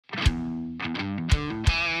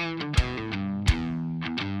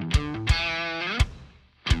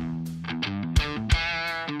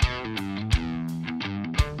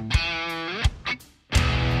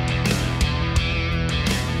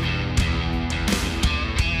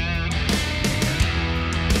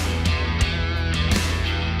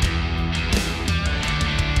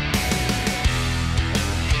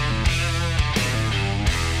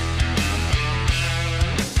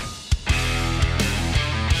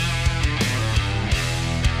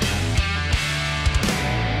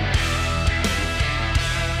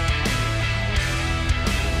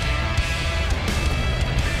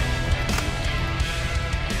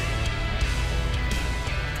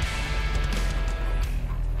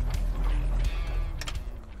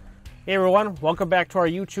Hey everyone, welcome back to our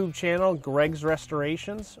YouTube channel, Greg's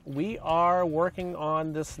Restorations. We are working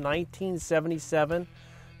on this 1977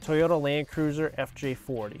 Toyota Landcruiser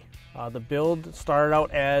FJ40. The build started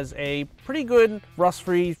out as a pretty good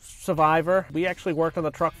rust-free survivor. We actually worked on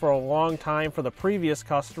the truck for a long time for the previous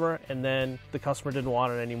customer, and then the customer didn't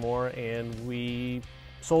want it anymore, and we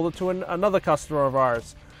sold it to another customer of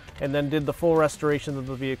ours, and then did the full restoration that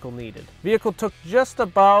the vehicle needed. The vehicle took just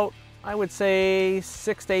about, I would say,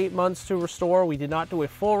 6 to 8 months to restore. We did not do a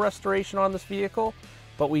full restoration on this vehicle,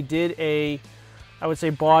 but we did a, I would say,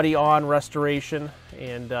 body-on restoration,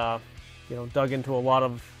 and dug into a lot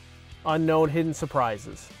of unknown hidden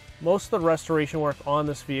surprises. Most of the restoration work on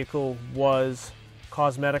this vehicle was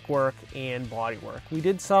cosmetic work and body work. We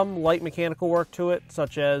did some light mechanical work to it,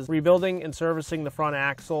 such as rebuilding and servicing the front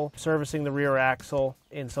axle, servicing the rear axle,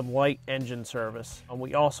 and some light engine service.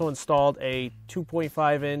 We also installed a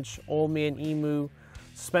 2.5-inch Old Man Emu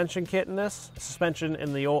suspension kit in this. Suspension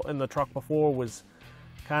in the truck before was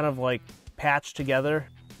kind of like patched together.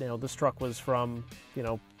 This truck was from,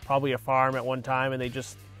 probably a farm at one time, and they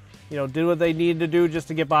just, did what they needed to do just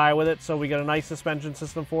to get by with it. So we got a nice suspension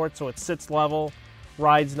system for it, so it sits level,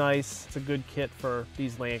 rides nice. It's a good kit for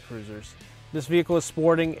these Landcruisers. This vehicle is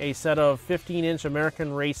sporting a set of 15-inch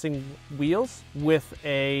American Racing wheels with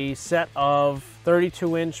a set of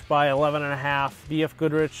 32-inch by 11.5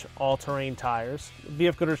 bfgoodrich all-terrain tires.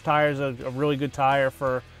 bfgoodrich tires are a really good tire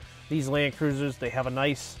for these Landcruisers. They have a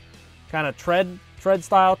nice kind of tread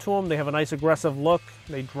style to them. They have a nice aggressive look.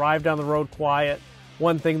 They drive down the road quiet.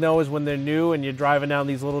 One thing though is when they're new and you're driving down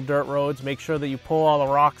these little dirt roads, make sure that you pull all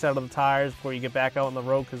the rocks out of the tires before you get back out on the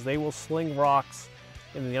road, because they will sling rocks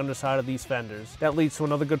in the underside of these fenders. That leads to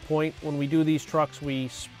another good point. When we do these trucks, we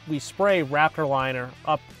spray Raptor liner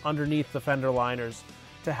up underneath the fender liners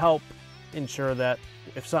to help ensure that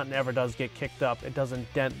if something ever does get kicked up, it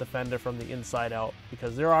doesn't dent the fender from the inside out,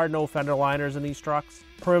 because there are no fender liners in these trucks.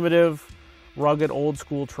 Primitive, rugged, old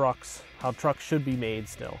school trucks, how trucks should be made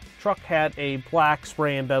still. Truck had a black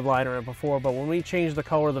spray and bed liner in it before, but when we changed the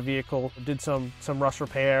color of the vehicle, did some rust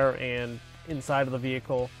repair and inside of the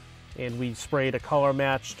vehicle, and we sprayed a color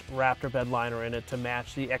matched Raptor bed liner in it to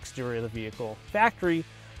match the exterior of the vehicle. Factory,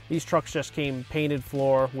 these trucks just came painted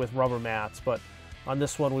floor with rubber mats, but on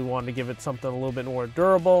this one we wanted to give it something a little bit more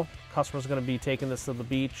durable. Customer's going to be taking this to the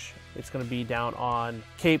beach. It's going to be down on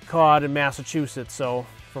Cape Cod in Massachusetts, so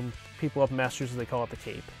from people up in Massachusetts, they call it the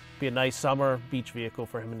Cape. Be a nice summer beach vehicle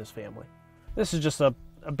for him and his family. This is just a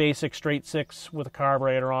basic straight six with a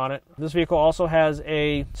carburetor on it. This vehicle also has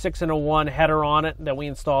a 6-in-1 header on it that we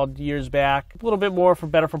installed years back. A little bit more for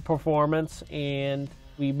better for performance, and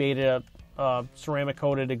we made a ceramic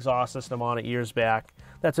coated exhaust system on it years back.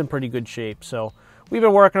 That's in pretty good shape. So we've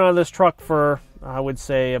been working on this truck for, I would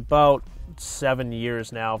say, about 7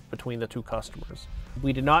 years now between the two customers.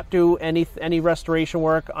 We did not do any restoration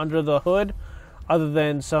work under the hood, other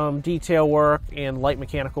than some detail work and light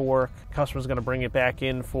mechanical work. Customer's going to bring it back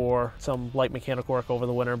in for some light mechanical work over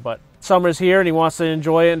the winter, but summer's here and he wants to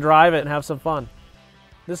enjoy it and drive it and have some fun.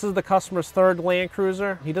 This is the customer's third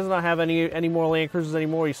Landcruiser. He does not have any more Landcruisers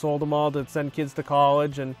anymore. He sold them all to send kids to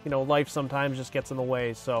college, and life sometimes just gets in the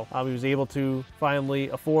way. So he was able to finally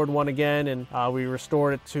afford one again, and we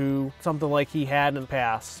restored it to something like he had in the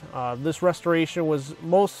past. This restoration was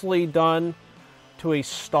mostly done to a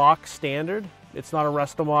stock standard. It's not a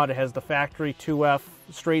resto mod. It has the factory 2F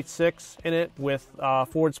straight six in it with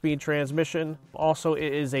 4-speed transmission. Also,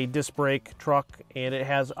 it is a disc brake truck, and it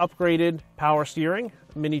has upgraded power steering,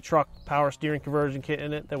 mini truck power steering conversion kit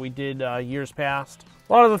in it that we did years past.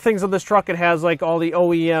 A lot of the things on this truck, it has like all the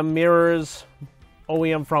OEM mirrors,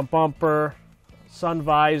 OEM front bumper, sun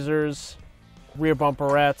visors, rear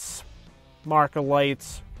bumperettes, marker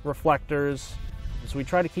lights, reflectors. So we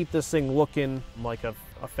try to keep this thing looking like a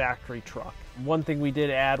factory truck. One thing we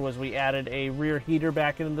did add was we added a rear heater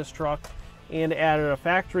back into this truck and added a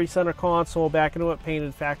factory center console back into it,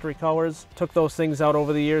 painted factory colors. Took those things out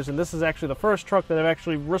over the years, and this is actually the first truck that I've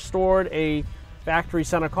actually restored a factory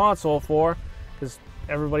center console for, because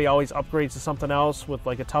everybody always upgrades to something else with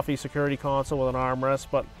like a Tuffy security console with an armrest,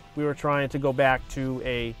 but we were trying to go back to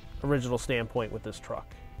a original standpoint with this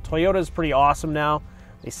truck. Toyota is pretty awesome now.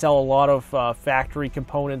 They sell a lot of factory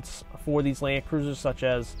components for these Landcruisers, such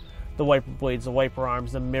as the wiper blades, the wiper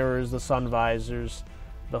arms, the mirrors, the sun visors,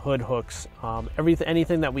 the hood hooks.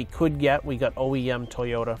 Anything that we could get, we got OEM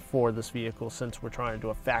Toyota for this vehicle, since we're trying to do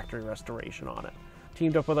a factory restoration on it.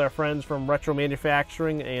 Teamed up with our friends from Retro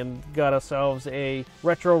Manufacturing and got ourselves a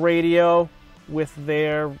retro radio with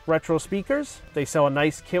their retro speakers. They sell a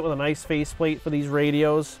nice kit with a nice faceplate for these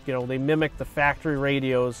radios. They mimic the factory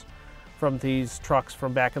radios from these trucks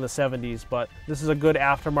from back in the 70s, but this is a good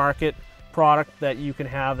aftermarket product that you can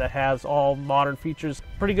have that has all modern features.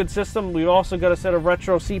 Pretty good system. We've also got a set of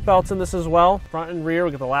retro seat belts in this as well, front and rear.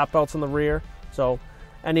 We got the lap belts in the rear. So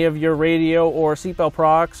any of your radio or seatbelt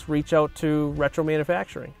products, reach out to Retro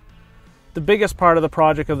Manufacturing. The biggest part of the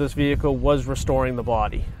project of this vehicle was restoring the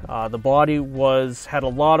body. The body had a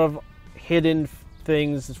lot of hidden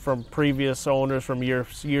things from previous owners from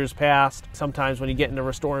years past. Sometimes when you get into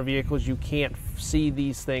restoring vehicles, you can't see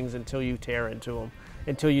these things until you tear into them,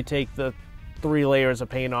 until you take the 3 layers of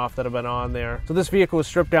paint off that have been on there. So this vehicle was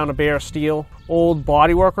stripped down to bare steel. Old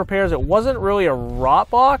bodywork repairs. It wasn't really a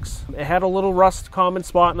rot box. It had a little rust common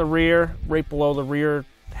spot in the rear, right below the rear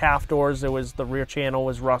half doors. The rear channel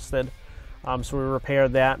was rusted. So we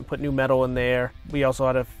repaired that and put new metal in there. We also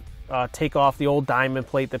had to take off the old diamond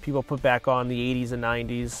plate that people put back on in the 80s and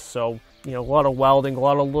 90s. So, you know, a lot of welding,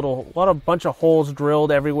 a bunch of holes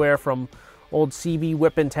drilled everywhere from old CB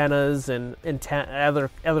whip antennas and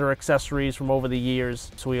other accessories from over the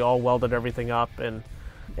years. So we all welded everything up, and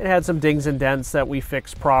it had some dings and dents that we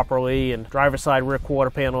fixed properly, and driver's side rear quarter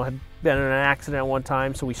panel had been in an accident at one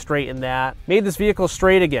time, so we straightened that. Made this vehicle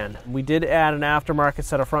straight again. We did add an aftermarket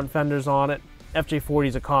set of front fenders on it.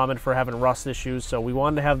 FJ40s are common for having rust issues, so we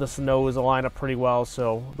wanted to have the nose line up pretty well,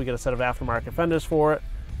 so we got a set of aftermarket fenders for it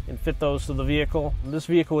and fit those to the vehicle. This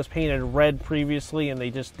vehicle was painted red previously, and they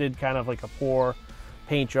just did kind of like a poor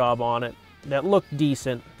paint job on it. That looked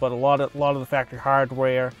decent, but a lot of the factory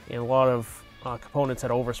hardware and a lot of components had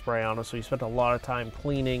overspray on them, so you spent a lot of time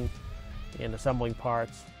cleaning and assembling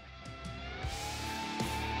parts.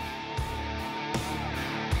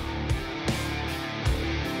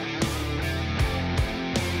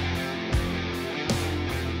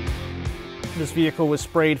 This vehicle was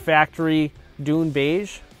sprayed factory dune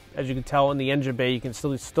beige. As you can tell in the engine bay, you can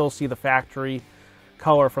still see the factory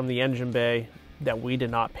color from the engine bay that we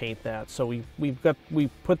did not paint that. So we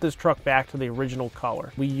put this truck back to the original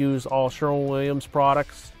color. We use all Sherwin-Williams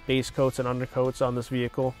products, base coats and undercoats on this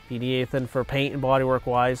vehicle. If you need anything for paint and bodywork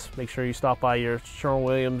wise, make sure you stop by your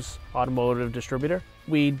Sherwin-Williams automotive distributor.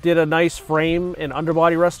 We did a nice frame and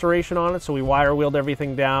underbody restoration on it, so we wire wheeled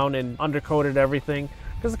everything down and undercoated everything,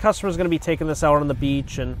 because the customer's going to be taking this out on the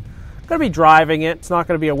beach and going to be driving it. It's not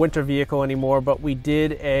going to be a winter vehicle anymore, but we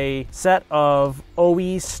did a set of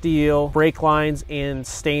OE steel brake lines and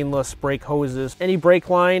stainless brake hoses. Any brake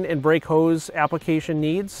line and brake hose application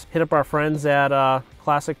needs, hit up our friends at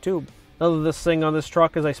Classic Tube. Another thing on this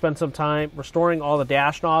truck is I spent some time restoring all the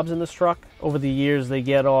dash knobs in this truck. Over the years, they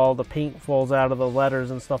get all the paint falls out of the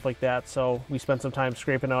letters and stuff like that, so we spent some time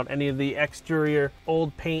scraping out any of the exterior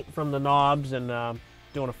old paint from the knobs and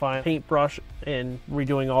doing a fine paintbrush and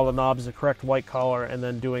redoing all the knobs the correct white color, and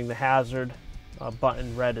then doing the hazard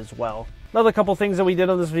button red as well. Another couple things that we did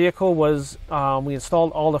on this vehicle was we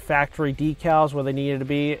installed all the factory decals where they needed to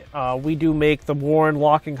be. We do make the Warren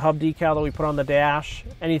locking hub decal that we put on the dash.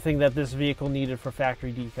 Anything that this vehicle needed for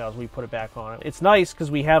factory decals, we put it back on it. It's nice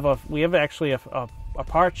because we have actually a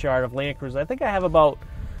parts yard of Landcruiser. I think I have about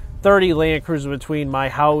 30 Landcruisers between my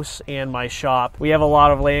house and my shop. We have a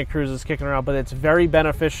lot of Landcruisers kicking around, but it's very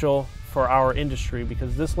beneficial for our industry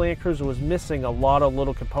because this Landcruiser was missing a lot of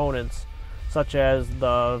little components, such as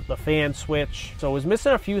the fan switch. So it was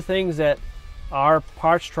missing a few things that our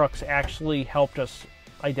parts trucks actually helped us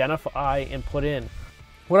identify and put in.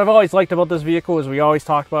 What I've always liked about this vehicle, as we always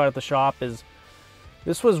talked about at the shop, is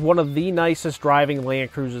this was one of the nicest driving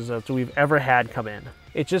Landcruisers that we've ever had come in.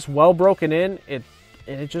 It's just well broken in.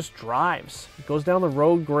 And it just drives. It goes down the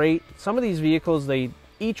road great. Some of these vehicles,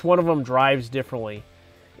 each one of them drives differently.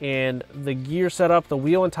 And the gear setup, the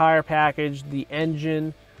wheel and tire package, the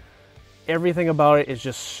engine, everything about it is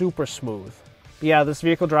just super smooth. But yeah, this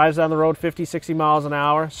vehicle drives down the road 50, 60 miles an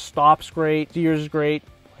hour, stops great, steers great.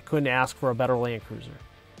 I couldn't ask for a better Landcruiser.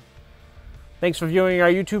 Thanks for viewing our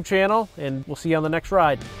YouTube channel, and we'll see you on the next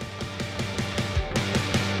ride.